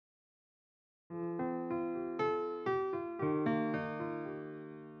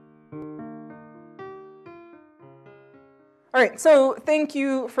All right, so thank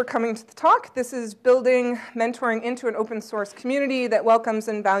you for coming to the talk. This is Building Mentoring into an Open Source Community that welcomes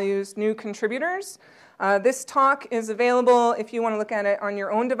and values new contributors. This talk is available if you want to look at it on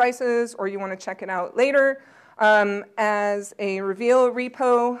your own devices or you want to check it out later as a Reveal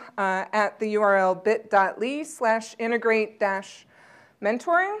repo at the URL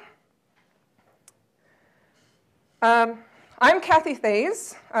bit.ly/integrate-mentoring. I'm Cathy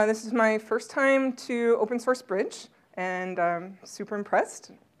Theys. This is my first time to Open Source Bridge, and I'm super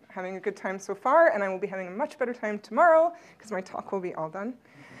impressed. Having a good time so far, and I will be having a much better time tomorrow because my talk will be all done.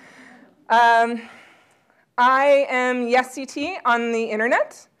 I am YesCT on the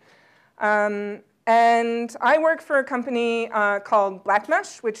internet, and I work for a company called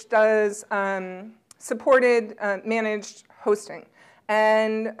Blackmesh, which does supported managed hosting.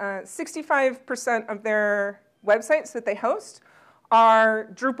 And 65% of their websites that they host are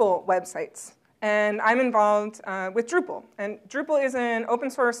Drupal websites. And I'm involved with Drupal. And Drupal is an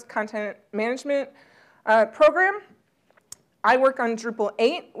open source content management program. I work on Drupal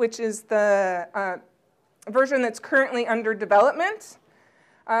 8, which is the version that's currently under development.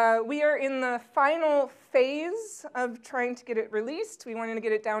 We are in the final phase of trying to get it released. We wanted to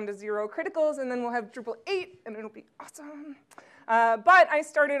get it down to 0 criticals, and then we'll have Drupal 8, and it'll be awesome. But I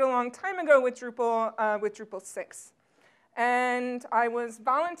started a long time ago with Drupal 6. And I was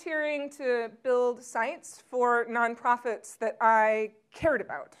volunteering to build sites for nonprofits that I cared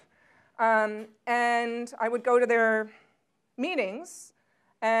about. And I would go to their meetings,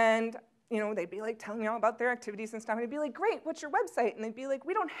 and they'd be like telling me all about their activities and stuff. And I'd be like, great, what's your website? And they'd be like,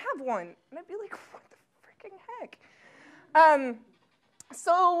 we don't have one. And I'd be like, what the freaking heck?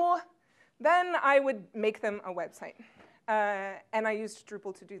 So then I would make them a website. And I used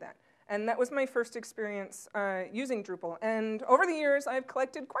Drupal to do that. And that was my first experience using Drupal. And over the years, I've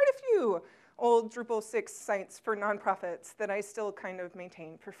collected quite a few old Drupal 6 sites for nonprofits that I still kind of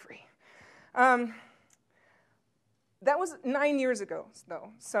maintain for free. That was 9 years ago,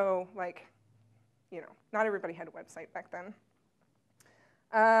 though. So, not everybody had a website back then.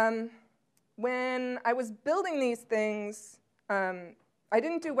 When I was building these things, I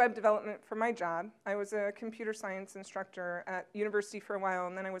didn't do web development for my job. I was a computer science instructor at university for a while,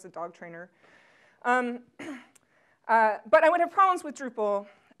 and then I was a dog trainer. But I would have problems with Drupal,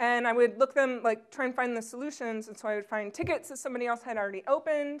 and I would look them, try and find the solutions, and so I would find tickets that somebody else had already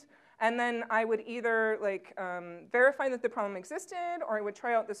opened, and then I would either verify that the problem existed, or I would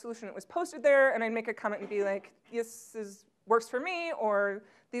try out the solution that was posted there, and I'd make a comment and be like, this works for me, or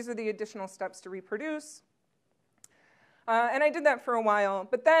these are the additional steps to reproduce. And I did that for a while.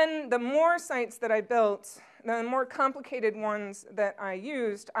 But then the more sites that I built, the more complicated ones that I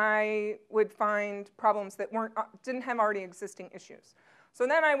used, I would find problems that didn't have already existing issues. So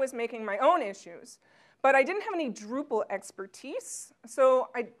then I was making my own issues. But I didn't have any Drupal expertise, so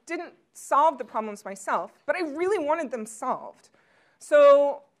I didn't solve the problems myself. But I really wanted them solved.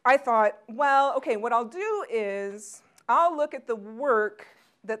 So I thought, well, OK, what I'll do is I'll look at the work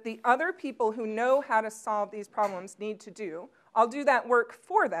that the other people who know how to solve these problems need to do. I'll do that work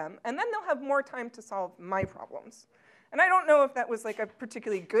for them, and then they'll have more time to solve my problems. And I don't know if that was a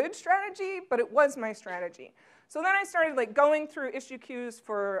particularly good strategy, but it was my strategy. So then I started going through issue queues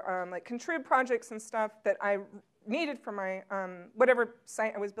for contrib projects and stuff that I needed for my whatever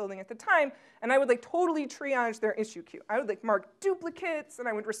site I was building at the time, and I would totally triage their issue queue. I would mark duplicates, and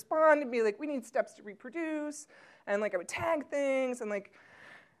I would respond and be like, we need steps to reproduce, and I would tag things, and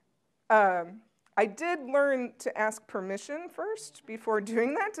I did learn to ask permission first before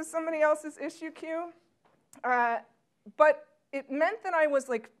doing that to somebody else's issue queue. But it meant that I was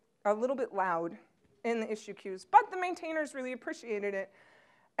a little bit loud in the issue queues. But the maintainers really appreciated it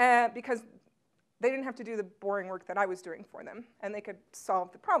because they didn't have to do the boring work that I was doing for them, and they could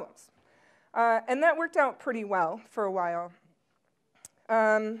solve the problems. And that worked out pretty well for a while.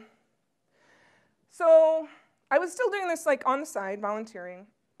 So I was still doing this on the side, volunteering.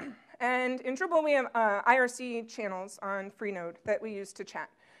 And in Drupal, we have IRC channels on Freenode that we use to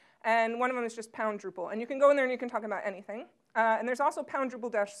chat. And one of them is just #Drupal. And you can go in there and you can talk about anything. And there's also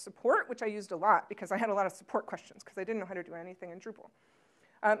 #Drupal-support, which I used a lot because I had a lot of support questions because I didn't know how to do anything in Drupal.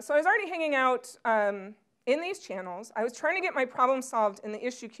 So I was already hanging out in these channels. I was trying to get my problem solved in the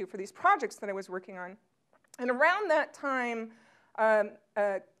issue queue for these projects that I was working on. And around that time, a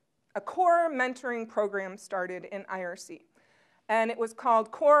core mentoring program started in IRC. And it was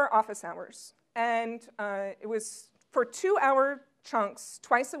called Core Office Hours. And it was for 2-hour chunks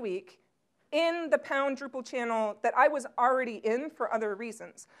twice a week in the #Drupal channel that I was already in for other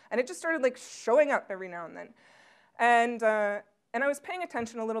reasons. And it just started showing up every now and then. And and I was paying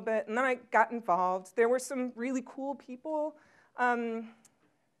attention a little bit, and then I got involved. There were some really cool people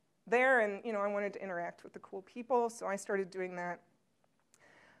there, and I wanted to interact with the cool people, so I started doing that.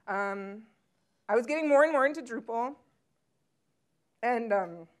 I was getting more and more into Drupal, and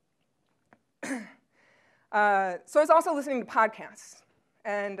so I was also listening to podcasts,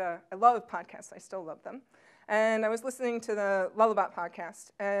 and I love podcasts. I still love them. And I was listening to the Lullabot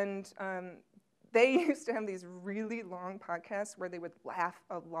podcast, and they used to have these really long podcasts where they would laugh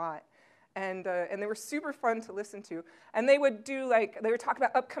a lot. And they were super fun to listen to. And they would they would talk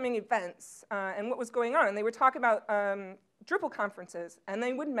about upcoming events and what was going on. And they would talk about Drupal conferences. And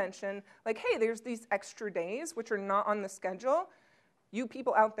they would mention, like, hey, there's these extra days which are not on the schedule. You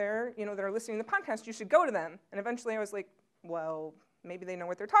people out there, that are listening to the podcast, you should go to them. And eventually I was like, well, maybe they know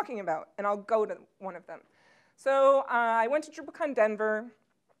what they're talking about, and I'll go to one of them. So I went to DrupalCon Denver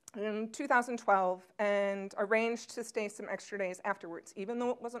in 2012 and arranged to stay some extra days afterwards, even though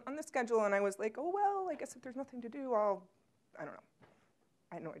it wasn't on the schedule, and I was like, oh, well, I guess if there's nothing to do, I don't know.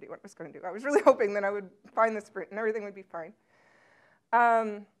 I had no idea what I was going to do. I was really hoping that I would find the sprint and everything would be fine.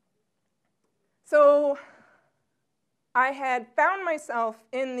 So I had found myself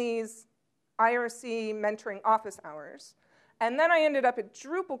in these IRC mentoring office hours, and then I ended up at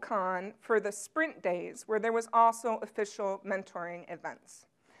DrupalCon for the sprint days, where there was also official mentoring events.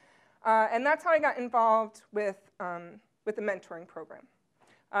 And that's how I got involved with the mentoring program.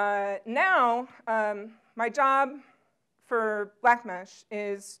 Now, my job for Black Mesh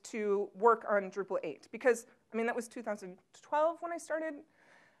is to work on Drupal 8, because, that was 2012 when I started,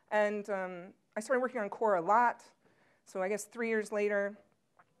 and I started working on core a lot, so I guess 3 years later.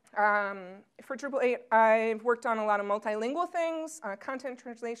 For Drupal 8, I've worked on a lot of multilingual things, content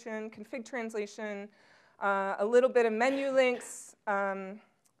translation, config translation, a little bit of menu links.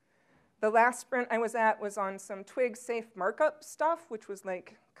 The last sprint I was at was on some Twig safe markup stuff, which was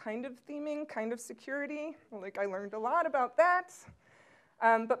like kind of theming, kind of security. I learned a lot about that.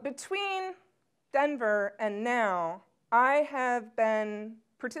 But between Denver and now, I have been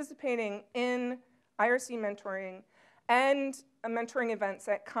participating in IRC mentoring and mentoring events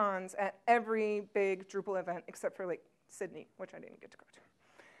at cons at every big Drupal event except for Sydney, which I didn't get to go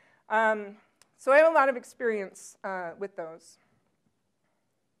to. So I have a lot of experience with those.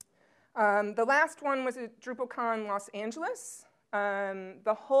 The last one was at DrupalCon Los Angeles.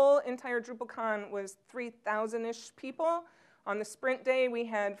 The whole entire DrupalCon was 3,000-ish people. On the sprint day, we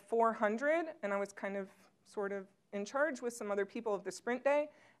had 400, and I was sort of in charge with some other people of the sprint day.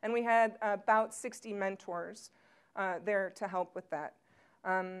 And we had about 60 mentors there to help with that.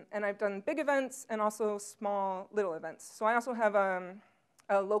 And I've done big events and also small little events. So I also have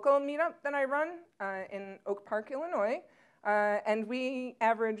a local meetup that I run in Oak Park, Illinois. And we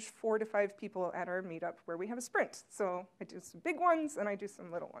average 4 to 5 people at our meetup where we have a sprint. So I do some big ones and I do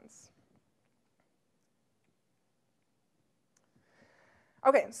some little ones.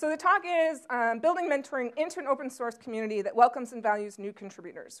 Okay, so the talk is building mentoring into an open source community that welcomes and values new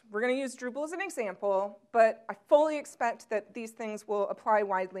contributors. We're going to use Drupal as an example, but I fully expect that these things will apply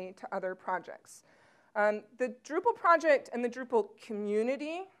widely to other projects. The Drupal project and the Drupal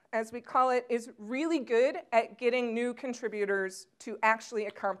community, as we call it, is really good at getting new contributors to actually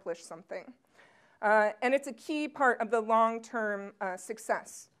accomplish something. And it's a key part of the long-term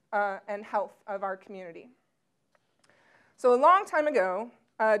success and health of our community. So a long time ago,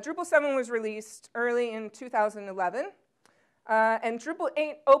 Drupal 7 was released early in 2011, and Drupal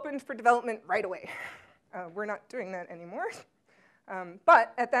 8 opened for development right away. We're not doing that anymore,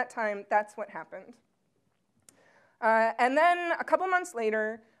 but at that time, that's what happened. And then a couple months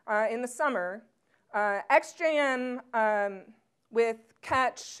later, in the summer, XJM with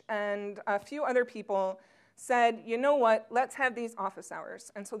Catch and a few other people said, you know what, let's have these office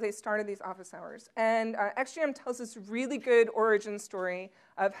hours. And so they started these office hours. And XJM tells this really good origin story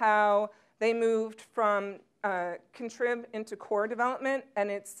of how they moved from contrib into core development. And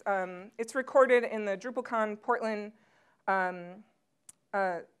it's recorded in the DrupalCon Portland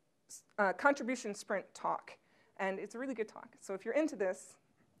contribution sprint talk. And it's a really good talk. So if you're into this,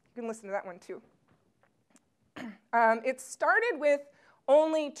 you can listen to that one too. It started with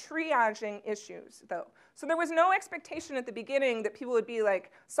only triaging issues, though. So there was no expectation at the beginning that people would be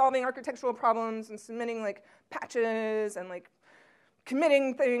solving architectural problems and submitting patches and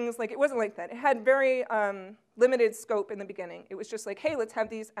committing things. It wasn't like that. It had very limited scope in the beginning. It was just hey, let's have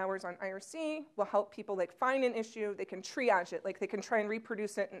these hours on IRC. We'll help people find an issue. They can triage it. They can try and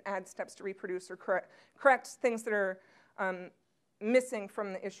reproduce it and add steps to reproduce or correct things that are missing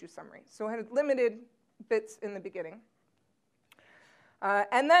from the issue summary. So it had limited bits in the beginning.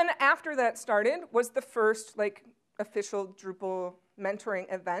 And then after that started was the first official Drupal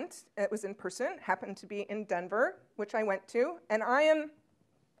mentoring event. It was in person, happened to be in Denver, which I went to, and I am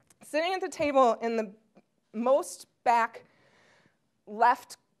sitting at the table in the most back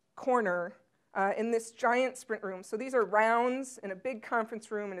left corner in this giant sprint room. So these are rounds in a big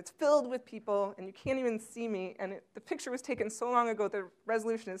conference room, and it's filled with people, and you can't even see me. And the picture was taken so long ago, the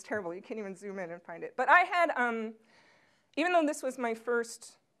resolution is terrible. You can't even zoom in and find it. But I had, even though this was my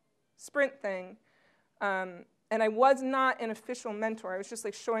first sprint thing, and I was not an official mentor, I was just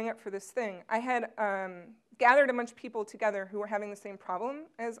like showing up for this thing, I had gathered a bunch of people together who were having the same problem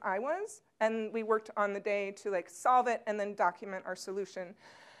as I was, and we worked on the day to like solve it and then document our solution.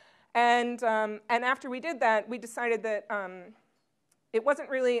 And after we did that, we decided that it wasn't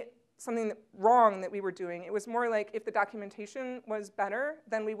really something wrong that we were doing. It was more like if the documentation was better,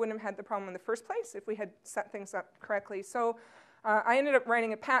 then we wouldn't have had the problem in the first place if we had set things up correctly. So I ended up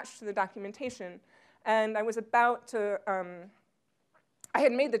writing a patch to the documentation, and I was about to, I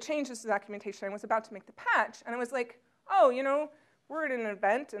had made the changes to the documentation. I was about to make the patch, and I was like, oh, you know, we're at an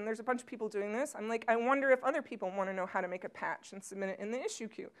event, and there's a bunch of people doing this. I'm like, I wonder if other people want to know how to make a patch and submit it in the issue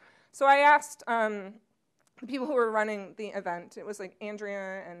queue. So I asked the people who were running the event. It was like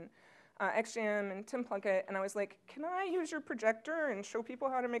Andrea and XJM and Tim Plunkett, and I was like, can I use your projector and show people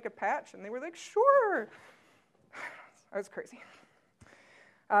how to make a patch? And they were like, sure. I was crazy.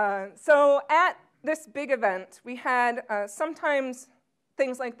 So at this big event, we had sometimes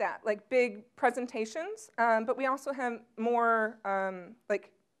things like that, like big presentations, but we also have more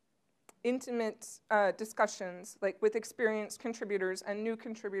like intimate discussions, like with experienced contributors and new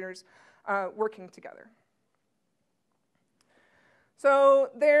contributors working together. So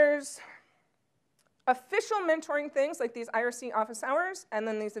there's official mentoring things like these IRC office hours, and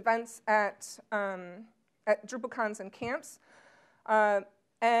then these events at DrupalCons and camps.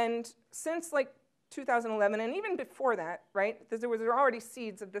 And since like 2011, and even before that, right, there were already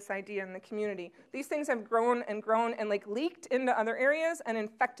seeds of this idea in the community. These things have grown and like leaked into other areas and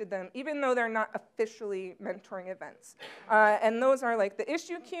infected them, even though they're not officially mentoring events. And those are like the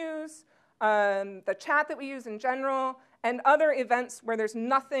issue queues, the chat that we use in general, and other events where there's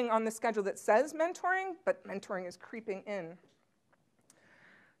nothing on the schedule that says mentoring, but mentoring is creeping in.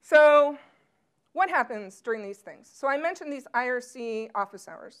 So what happens during these things? So I mentioned these IRC office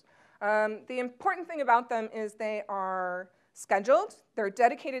hours. The important thing about them is they are scheduled, they're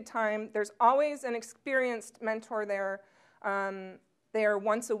dedicated time, there's always an experienced mentor there. They are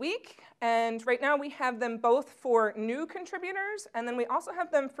once a week, and right now we have them both for new contributors, and then we also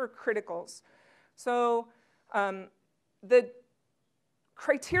have them for criticals. So the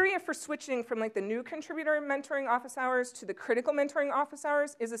criteria for switching from like the new contributor mentoring office hours to the critical mentoring office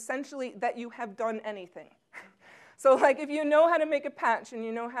hours is essentially that you have done anything. So like if you know how to make a patch and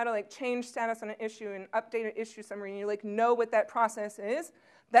you know how to like change status on an issue and update an issue summary and you like know what that process is,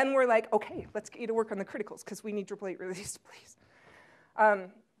 then we're like, okay, let's get you to work on the criticals because we need Drupal 8 released, please.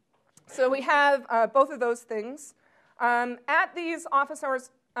 So we have both of those things. At these office hours,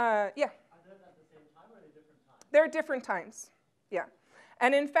 yeah? Are they at the same time or are they different times? They're different times, yeah.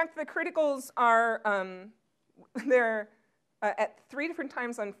 And in fact, the criticals are, they're at 3 different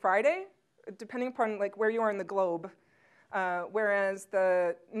times on Friday, depending upon like where you are in the globe, whereas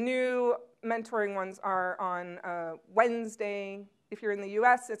the new mentoring ones are on Wednesday. If you're in the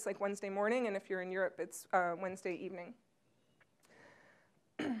US, it's like Wednesday morning, and if you're in Europe, it's Wednesday evening.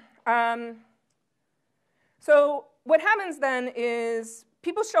 So what happens then is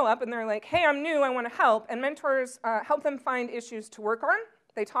people show up and they're like, hey, I'm new, I want to help, and mentors help them find issues to work on.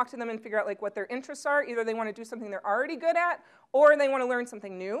 They talk to them and figure out like what their interests are. Either they want to do something they're already good at, or they want to learn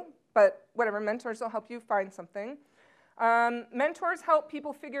something new. But whatever, mentors will help you find something. Mentors help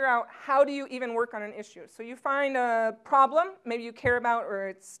people figure out how do you even work on an issue. So you find a problem, maybe you care about, or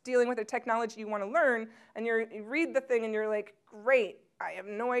it's dealing with a technology you want to learn, and you read the thing and you're like, great, I have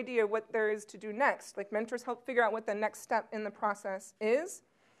no idea what there is to do next. Like mentors help figure out what the next step in the process is.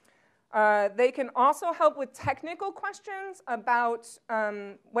 They can also help with technical questions about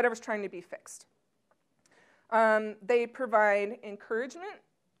whatever's trying to be fixed. They provide encouragement.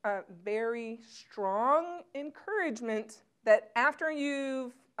 Very strong encouragement that after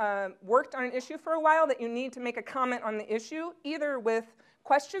you've worked on an issue for a while that you need to make a comment on the issue, either with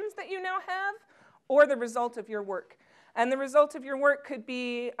questions that you now have or the result of your work. And the result of your work could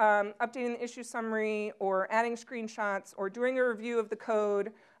be updating the issue summary or adding screenshots or doing a review of the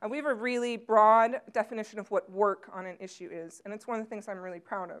code. We have a really broad definition of what work on an issue is, and it's one of the things I'm really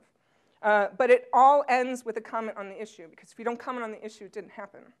proud of. But it all ends with a comment on the issue, because if you don't comment on the issue, it didn't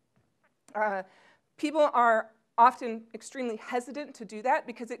happen. People are often extremely hesitant to do that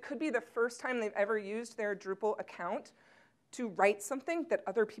because it could be the first time they've ever used their Drupal account to write something that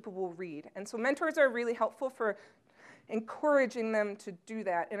other people will read. And so mentors are really helpful for encouraging them to do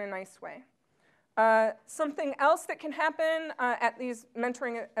that in a nice way. Something else that can happen at these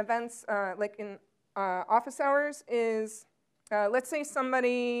mentoring events, like in office hours, is let's say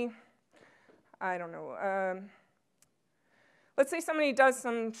somebody, I don't know, let's say somebody does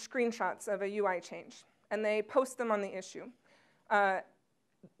some screenshots of a UI change, and they post them on the issue.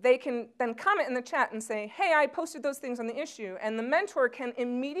 They can then comment in the chat and say, hey, I posted those things on the issue, and the mentor can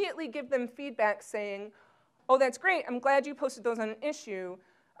immediately give them feedback saying, oh, that's great, I'm glad you posted those on an issue.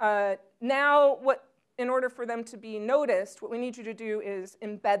 Now, in order for them to be noticed, what we need you to do is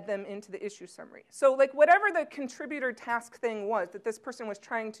embed them into the issue summary. So like whatever the contributor task thing was that this person was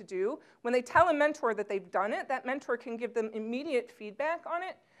trying to do, when they tell a mentor that they've done it, that mentor can give them immediate feedback on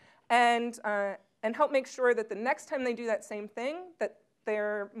it and help make sure that the next time they do that same thing, that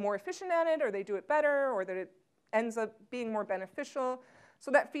they're more efficient at it, or they do it better, or that it ends up being more beneficial. So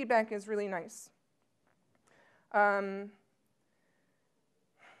that feedback is really nice.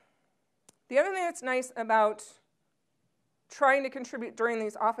 The other thing that's nice about trying to contribute during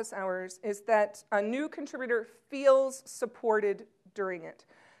these office hours is that a new contributor feels supported during it.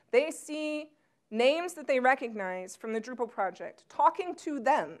 They see names that they recognize from the Drupal project talking to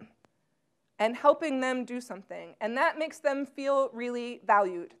them and helping them do something. And that makes them feel really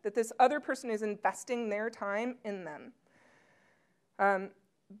valued, that this other person is investing their time in them.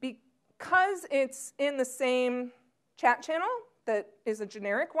 Because it's in the same chat channel, that is a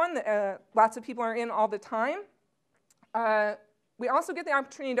generic one that lots of people are in all the time, we also get the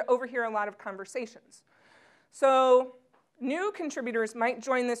opportunity to overhear a lot of conversations. So new contributors might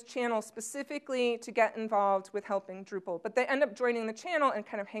join this channel specifically to get involved with helping Drupal, but they end up joining the channel and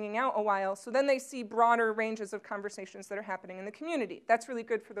kind of hanging out a while, so then they see broader ranges of conversations that are happening in the community. That's really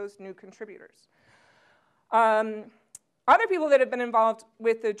good for those new contributors. Other people that have been involved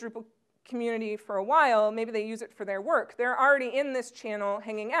with the Drupal community for a while, maybe they use it for their work, they're already in this channel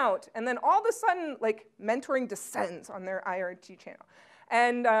hanging out, and then all of a sudden, like, mentoring descends on their IRG channel.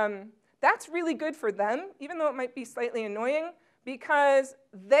 And that's really good for them, even though it might be slightly annoying, because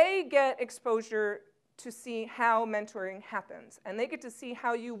they get exposure to see how mentoring happens, and they get to see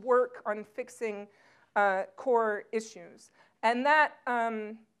how you work on fixing core issues. And that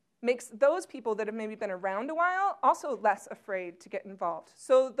makes those people that have maybe been around a while also less afraid to get involved.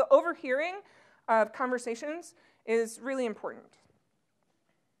 So the overhearing of conversations is really important.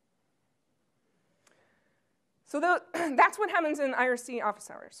 So that's what happens in IRC office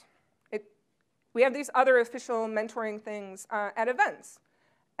hours. We have these other official mentoring things at events.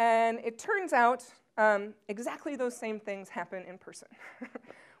 And it turns out exactly those same things happen in person.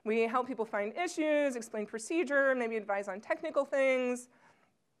 We help people find issues, explain procedure, maybe advise on technical things,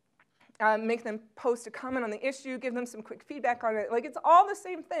 make them post a comment on the issue, give them some quick feedback on it. Like, it's all the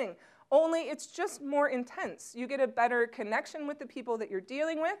same thing, only it's just more intense. You get a better connection with the people that you're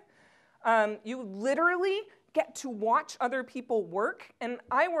dealing with. You literally get to watch other people work, and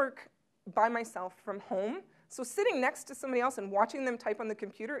I work by myself from home, so sitting next to somebody else and watching them type on the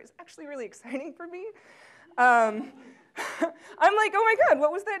computer is actually really exciting for me. I'm like, oh my God,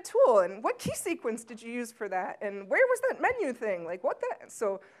 what was that tool? And what key sequence did you use for that? And where was that menu thing? Like, what that?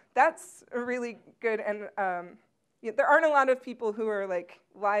 So that's really good. And there aren't a lot of people who are like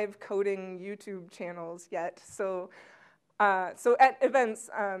live coding YouTube channels yet. So at events,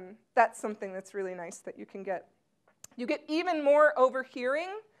 that's something that's really nice that you can get. You get even more overhearing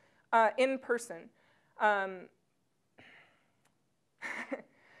in person.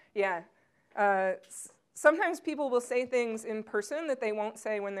 Yeah. Sometimes people will say things in person that they won't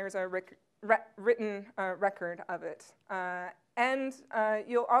say when there's a written record of it. And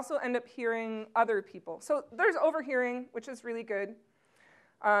you'll also end up hearing other people. So there's overhearing, which is really good.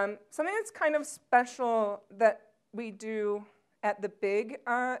 Something that's kind of special that we do at the big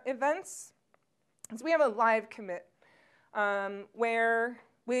events is we have a live commit where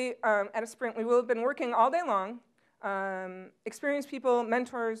we, at a sprint, we will have been working all day long. Experienced people,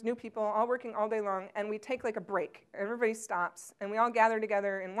 mentors, new people, all working all day long, and we take like a break. Everybody stops, and we all gather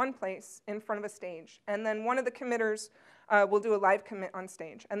together in one place in front of a stage. And then one of the committers will do a live commit on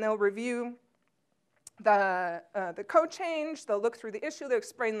stage, and they'll review the code change, they'll look through the issue, they'll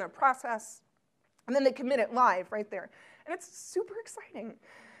explain their process, and then they commit it live right there. And it's super exciting.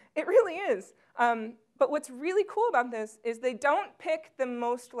 It really is. But what's really cool about this is they don't pick the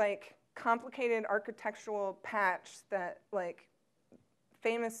most like complicated architectural patch that like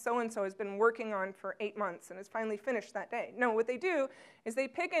famous so-and-so has been working on for 8 months and is finally finished that day. No, what they do is they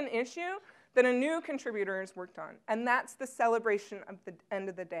pick an issue that a new contributor has worked on. And that's the celebration of the end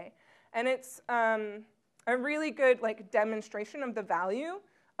of the day. And it's a really good demonstration of the value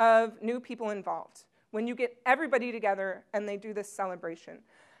of new people involved when you get everybody together and they do this celebration.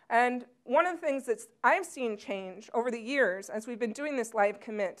 And one of the things that I've seen change over the years as we've been doing this live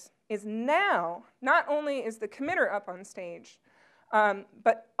commit is now, not only is the committer up on stage,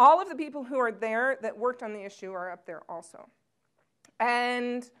 but all of the people who are there that worked on the issue are up there also.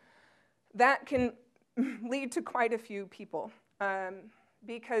 And that can lead to quite a few people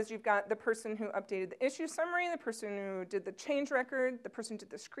because you've got the person who updated the issue summary, the person who did the change record, the person who did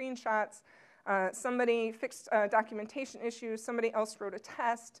the screenshots, somebody fixed documentation issues, somebody else wrote a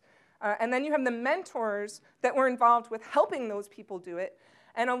test, and then you have the mentors that were involved with helping those people do it.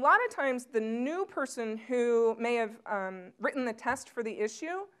 And a lot of times the new person who may have written the test for the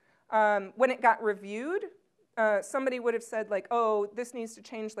issue, when it got reviewed, somebody would have said oh, this needs to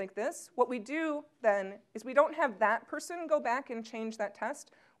change like this. What we do then is we don't have that person go back and change that test.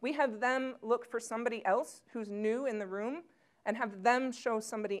 We have them look for somebody else who's new in the room and have them show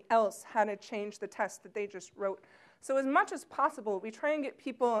somebody else how to change the test that they just wrote. So as much as possible, we try and get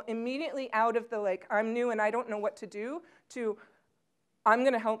people immediately out of the I'm new and I don't know what to do, to I'm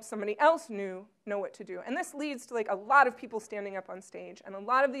going to help somebody else new know what to do. And this leads to a lot of people standing up on stage, and a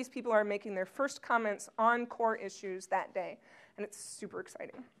lot of these people are making their first comments on core issues that day, and it's super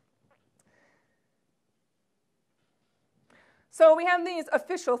exciting. So we have these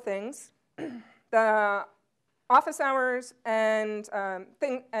official things, the office hours and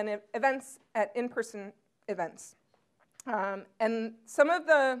events at in-person events. And some of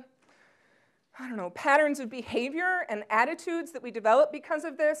the patterns of behavior and attitudes that we develop because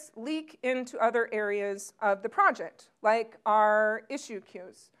of this leak into other areas of the project, like our issue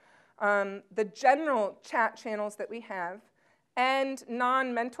queues, the general chat channels that we have, and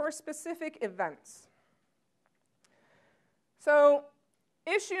non-mentor specific events. So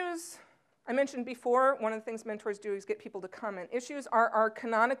issues, I mentioned before, one of the things mentors do is get people to comment. Issues are our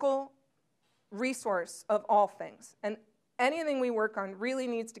canonical resource of all things, and anything we work on really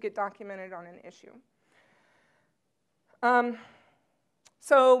needs to get documented on an issue.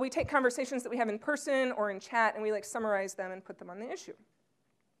 So we take conversations that we have in person or in chat, and we summarize them and put them on the issue.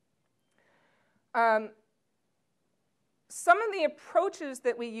 Some of the approaches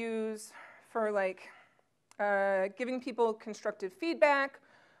that we use for giving people constructive feedback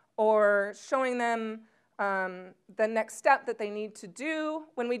or showing them the next step that they need to do,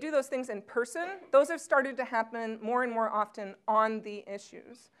 when we do those things in person, those have started to happen more and more often on the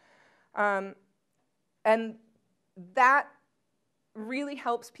issues. And that really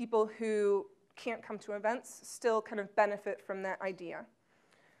helps people who can't come to events still kind of benefit from that idea.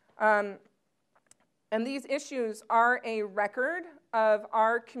 And these issues are a record of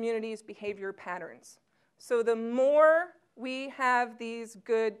our community's behavior patterns. So the more we have these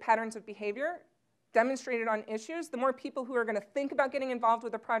good patterns of behavior demonstrated on issues, the more people who are going to think about getting involved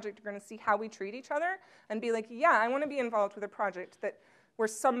with a project are going to see how we treat each other and be yeah, I want to be involved with a project where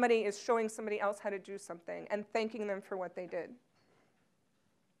somebody is showing somebody else how to do something and thanking them for what they did.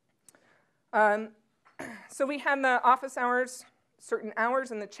 So we have the office hours, certain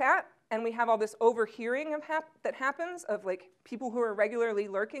hours in the chat, and we have all this overhearing that happens of people who are regularly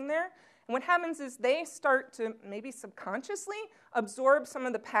lurking there. And what happens is they start to maybe subconsciously absorb some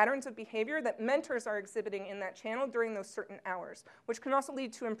of the patterns of behavior that mentors are exhibiting in that channel during those certain hours, which can also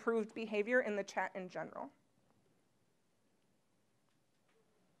lead to improved behavior in the chat in general.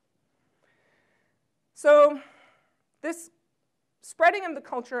 So this spreading of the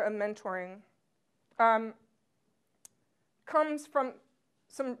culture of mentoring comes from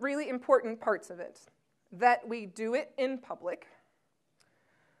some really important parts of it, that we do it in public,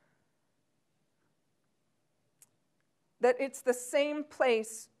 that it's the same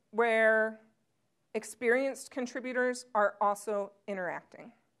place where experienced contributors are also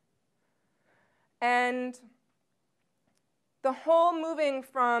interacting. And the whole moving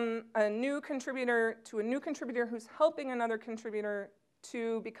from a new contributor to a new contributor who's helping another contributor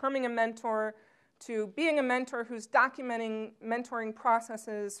to becoming a mentor to being a mentor who's documenting mentoring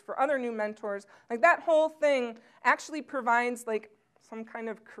processes for other new mentors, that whole thing actually provides some kind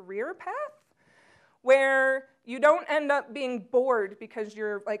of career path where you don't end up being bored because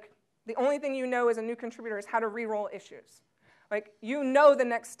you're the only thing you know as a new contributor is how to re-roll issues. You know the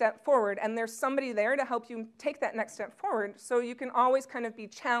next step forward, and there's somebody there to help you take that next step forward, so you can always kind of be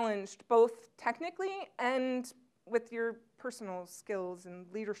challenged both technically and with your personal skills and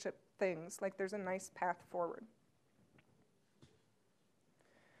leadership things. There's a nice path forward.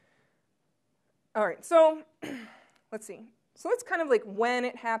 All right, so let's see. So that's kind of like when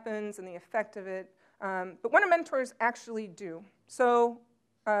it happens and the effect of it. But what do mentors actually do? So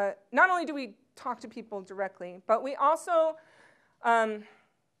not only do we talk to people directly, but we also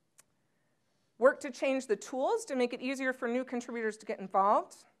work to change the tools to make it easier for new contributors to get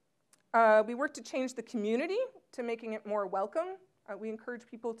involved. We work to change the community to making it more welcome. We encourage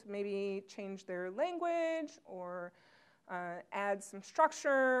people to maybe change their language or add some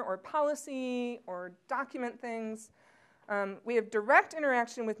structure or policy or document things. We have direct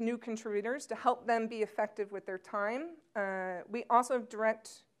interaction with new contributors to help them be effective with their time. We also have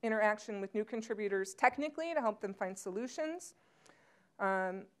direct interaction with new contributors technically to help them find solutions.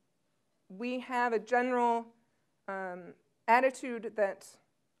 We have a general attitude that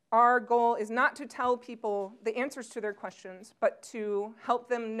our goal is not to tell people the answers to their questions, but to help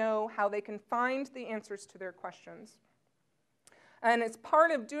them know how they can find the answers to their questions. And as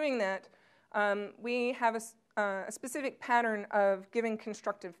part of doing that, we have a specific pattern of giving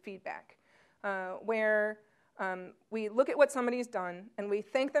constructive feedback, where we look at what somebody's done, and we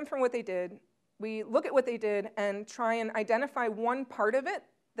thank them for what they did. We look at what they did and try and identify one part of it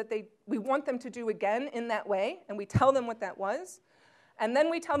that we want them to do again in that way, and we tell them what that was. And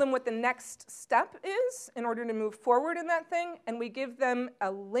then we tell them what the next step is in order to move forward in that thing, and we give them a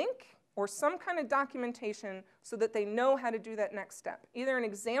link or some kind of documentation so that they know how to do that next step. Either an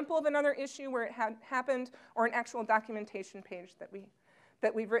example of another issue where it had happened or an actual documentation page that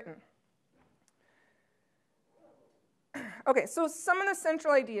we've written. Okay, so some of the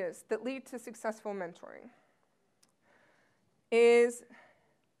central ideas that lead to successful mentoring is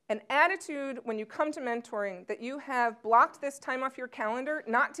an attitude when you come to mentoring that you have blocked this time off your calendar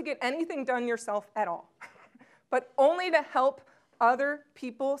not to get anything done yourself at all, but only to help other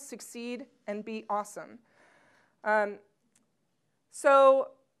people succeed and be awesome. So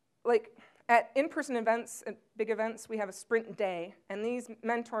like at in-person events, at big events, we have a sprint day, and these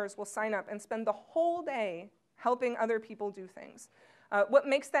mentors will sign up and spend the whole day helping other people do things. What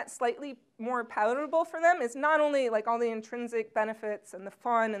makes that slightly more palatable for them is not only like all the intrinsic benefits and the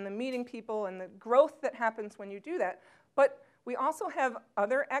fun and the meeting people and the growth that happens when you do that, but we also have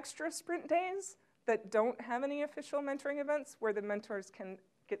other extra sprint days that don't have any official mentoring events where the mentors can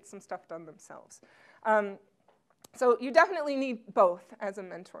get some stuff done themselves. So you definitely need both as a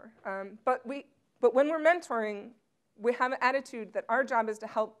mentor. But when we're mentoring, we have an attitude that our job is to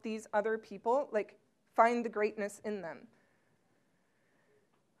help these other people like find the greatness in them.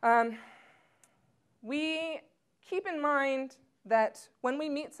 We keep in mind that when we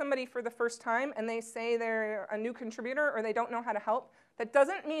meet somebody for the first time and they say they're a new contributor or they don't know how to help, that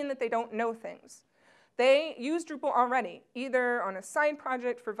doesn't mean that they don't know things. They use Drupal already, either on a side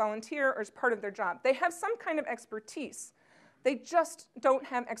project for volunteer or as part of their job. They have some kind of expertise. They just don't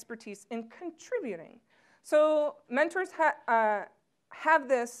have expertise in contributing. So mentors have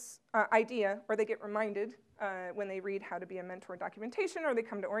this idea, or they get reminded when they read how to be a mentor documentation or they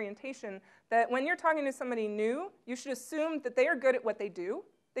come to orientation, that when you're talking to somebody new, you should assume that they are good at what they do.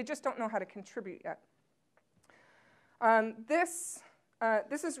 They just don't know how to contribute yet. This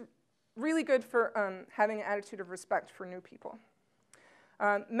is really good for having an attitude of respect for new people.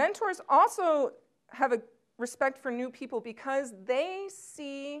 Mentors also have a respect for new people because they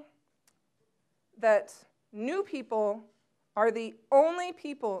see that new people are the only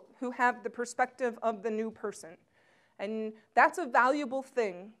people who have the perspective of the new person. And that's a valuable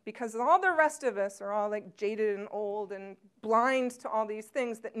thing because all the rest of us are all like jaded and old and blind to all these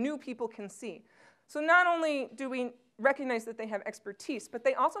things that new people can see. So not only do we recognize that they have expertise, but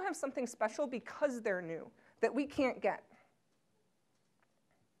they also have something special because they're new that we can't get.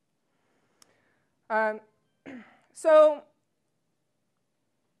 So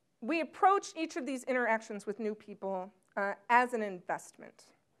we approach each of these interactions with new people as an investment,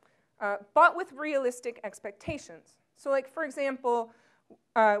 but with realistic expectations. So like, for example,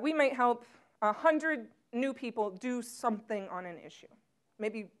 we might help 100 new people do something on an issue,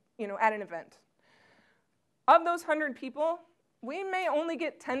 maybe at an event. Of those 100 people, we may only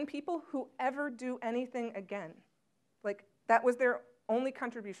get 10 people who ever do anything again. Like, that was their only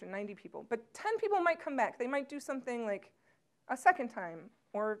contribution, 90 people. But 10 people might come back. They might do something like a second time,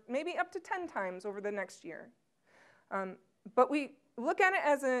 or maybe up to 10 times over the next year. But we look at it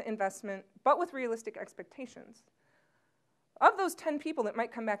as an investment, but with realistic expectations. Of those 10 people that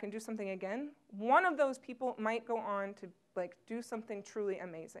might come back and do something again, one of those people might go on to do something truly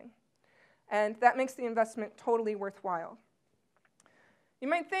amazing. And that makes the investment totally worthwhile. You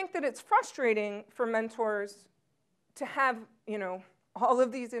might think that it's frustrating for mentors to have, all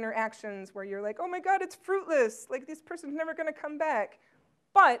of these interactions where you're like, oh my God, it's fruitless. Like, this person's never going to come back.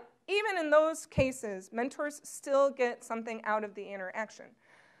 But even in those cases, mentors still get something out of the interaction.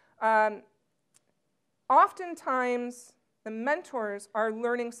 Oftentimes, the mentors are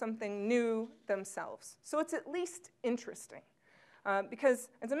learning something new themselves. So it's at least interesting. Because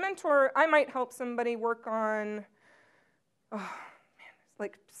as a mentor, I might help somebody work on,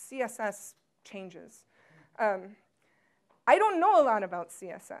 like CSS changes. I don't know a lot about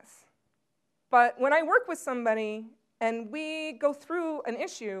CSS. But when I work with somebody and we go through an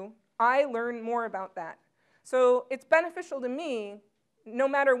issue, I learn more about that. So it's beneficial to me no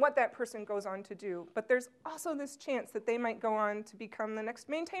matter what that person goes on to do. But there's also this chance that they might go on to become the next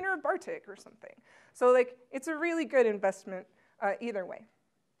maintainer of Bartik or something. So like, it's a really good investment either way.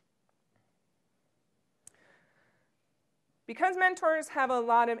 Because mentors have a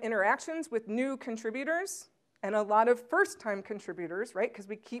lot of interactions with new contributors and a lot of first-time contributors, right? Because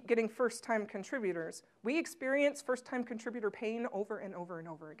we keep getting first-time contributors. We experience first-time contributor pain over and over and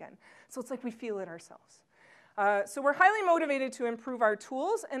over again. So it's like we feel it ourselves. So we're highly motivated to improve our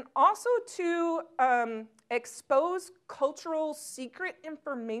tools and also to expose cultural secret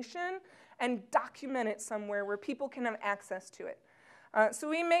information and document it somewhere where people can have access to it. So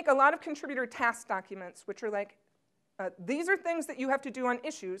we make a lot of contributor task documents, which are like, these are things that you have to do on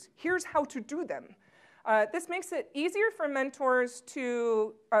issues. Here's how to do them. This makes it easier for mentors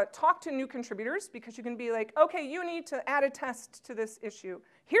to talk to new contributors because you can be like, okay, you need to add a test to this issue.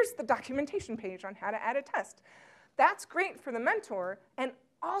 Here's the documentation page on how to add a test. That's great for the mentor and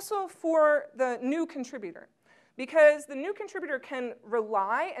also for the new contributor because the new contributor can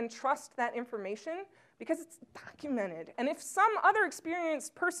rely and trust that information because it's documented. And if some other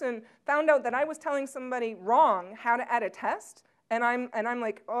experienced person found out that I was telling somebody wrong how to add a test, and I'm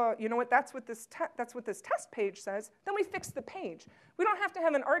like, oh, you know what, that's what this test page says, then we fix the page. We don't have to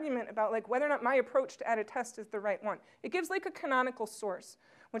have an argument about like whether or not my approach to add a test is the right one. It gives like a canonical source,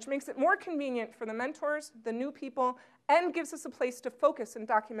 which makes it more convenient for the mentors, the new people, and gives us a place to focus and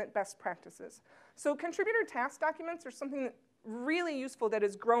document best practices. So contributor task documents are something that really useful that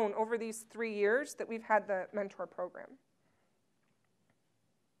has grown over these 3 years that we've had the mentor program.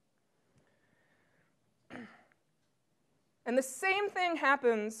 And the same thing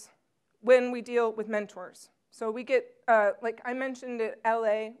happens when we deal with mentors. So we get, like I mentioned at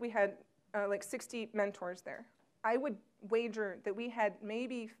LA, we had like 60 mentors there. I would wager that we had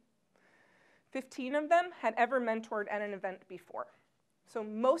maybe 15 of them had ever mentored at an event before. So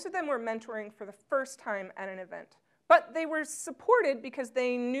most of them were mentoring for the first time at an event. But they were supported because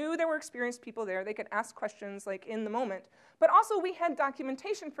they knew there were experienced people there. They could ask questions like in the moment. But also we had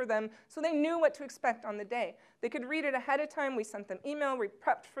documentation for them so they knew what to expect on the day. They could read it ahead of time. We sent them email. We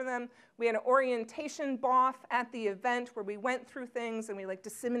prepped for them. We had an orientation BOF at the event where we went through things and we like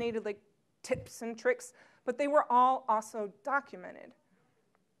disseminated like tips and tricks. But they were all also documented.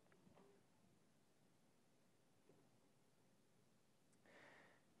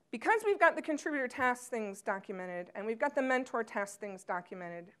 Because we've got the contributor task things documented, and we've got the mentor task things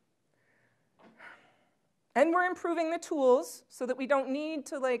documented, and we're improving the tools so that we don't need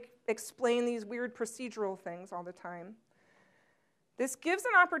to like explain these weird procedural things all the time, this gives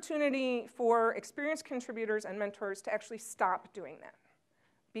an opportunity for experienced contributors and mentors to actually stop doing that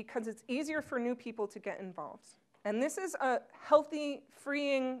because it's easier for new people to get involved. And this is a healthy,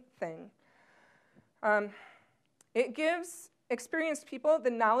 freeing thing. It gives experienced people the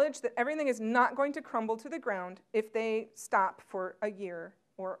knowledge that everything is not going to crumble to the ground if they stop for a year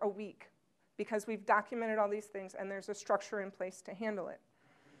or a week because we've documented all these things and there's a structure in place to handle it.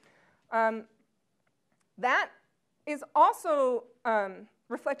 That is also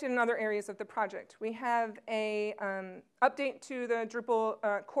reflected in other areas of the project. We have a update to the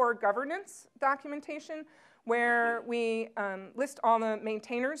Drupal core governance documentation where we list all the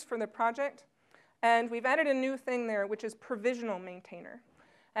maintainers for the project. And we've added a new thing there, which is provisional maintainer.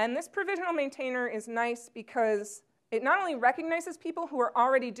 And this provisional maintainer is nice because it not only recognizes people who are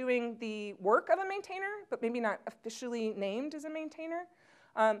already doing the work of a maintainer, but maybe not officially named as a maintainer,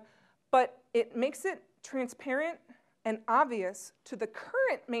 but it makes it transparent and obvious to the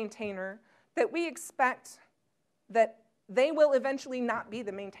current maintainer that we expect that they will eventually not be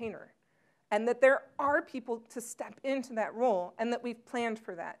the maintainer, and that there are people to step into that role, and that we've planned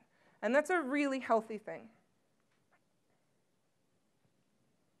for that. And that's a really healthy thing.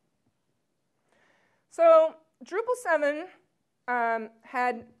 So Drupal 7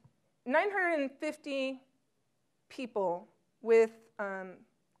 had 950 people with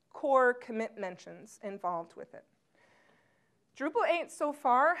core commit mentions involved with it. Drupal 8 so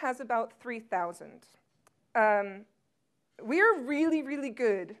far has about 3,000. We are really, really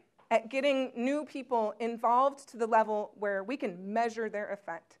good at getting new people involved to the level where we can measure their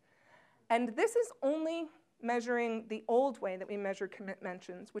effect. And this is only measuring the old way that we measure commit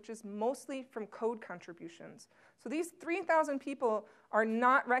mentions, which is mostly from code contributions. So these 3,000 people are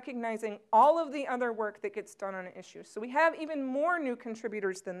not recognizing all of the other work that gets done on an issue. So we have even more new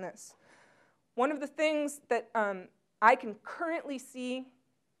contributors than this. One of the things that I can currently see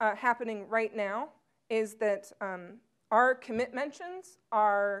happening right now is that our commit mentions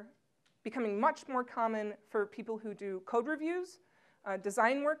are becoming much more common for people who do code reviews,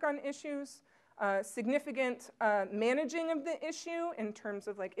 design work on issues, significant managing of the issue in terms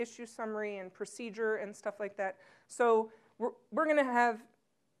of like issue summary and procedure and stuff like that. So we're going to have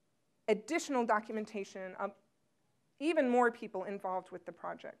additional documentation of even more people involved with the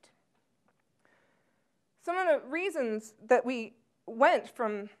project. Some of the reasons that we went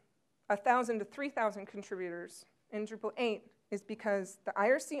from 1,000 to 3,000 contributors in Drupal 8 is because the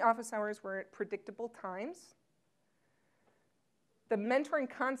IRC office hours were at predictable times. The mentoring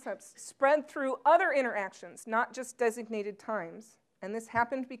concepts spread through other interactions, not just designated times. And this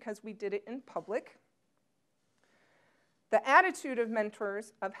happened because we did it in public. The attitude of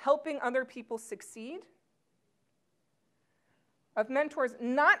mentors of helping other people succeed, of mentors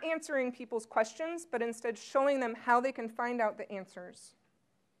not answering people's questions, but instead showing them how they can find out the answers.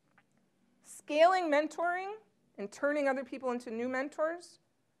 Scaling mentoring and turning other people into new mentors.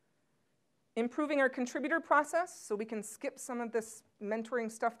 Improving our contributor process so we can skip some of this mentoring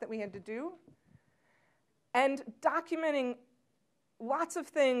stuff that we had to do. And documenting lots of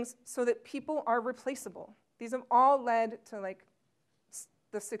things so that people are replaceable. These have all led to like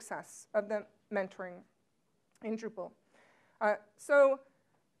the success of the mentoring in Drupal. So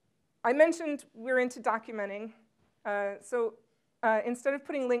I mentioned we're into documenting. Instead of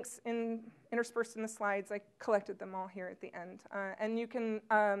putting links interspersed in the slides, I collected them all here at the end. And you can,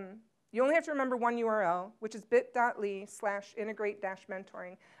 you only have to remember one URL, which is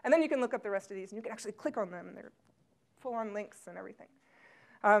bit.ly/integrate-mentoring. And then you can look up the rest of these, and you can actually click on them. They're full-on links and everything.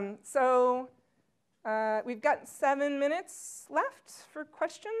 We've got 7 minutes left for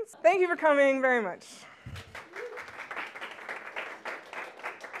questions. Thank you for coming very much.